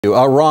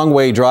A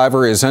wrong-way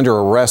driver is under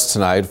arrest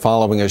tonight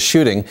following a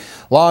shooting.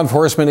 Law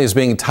enforcement is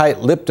being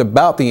tight-lipped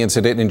about the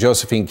incident in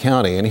Josephine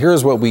County. And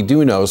here's what we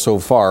do know so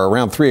far.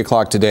 Around 3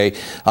 o'clock today,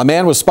 a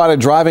man was spotted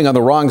driving on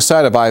the wrong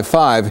side of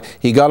I-5.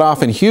 He got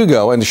off in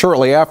Hugo and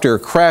shortly after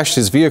crashed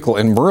his vehicle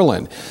in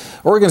Merlin.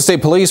 Oregon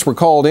State Police were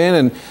called in,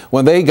 and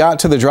when they got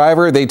to the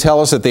driver, they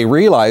tell us that they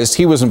realized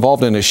he was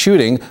involved in a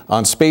shooting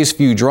on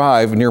Spaceview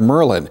Drive near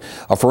Merlin.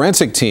 A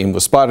forensic team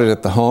was spotted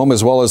at the home,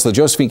 as well as the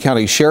Josephine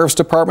County Sheriff's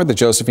Department, the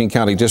Josephine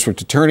County District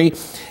Attorney,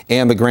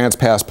 and the Grants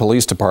Pass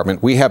Police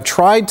Department. We have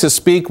tried to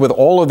speak with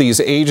all of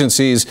these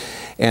agencies,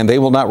 and they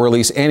will not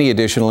release any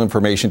additional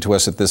information to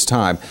us at this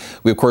time.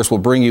 We, of course, will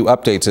bring you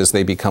updates as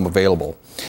they become available.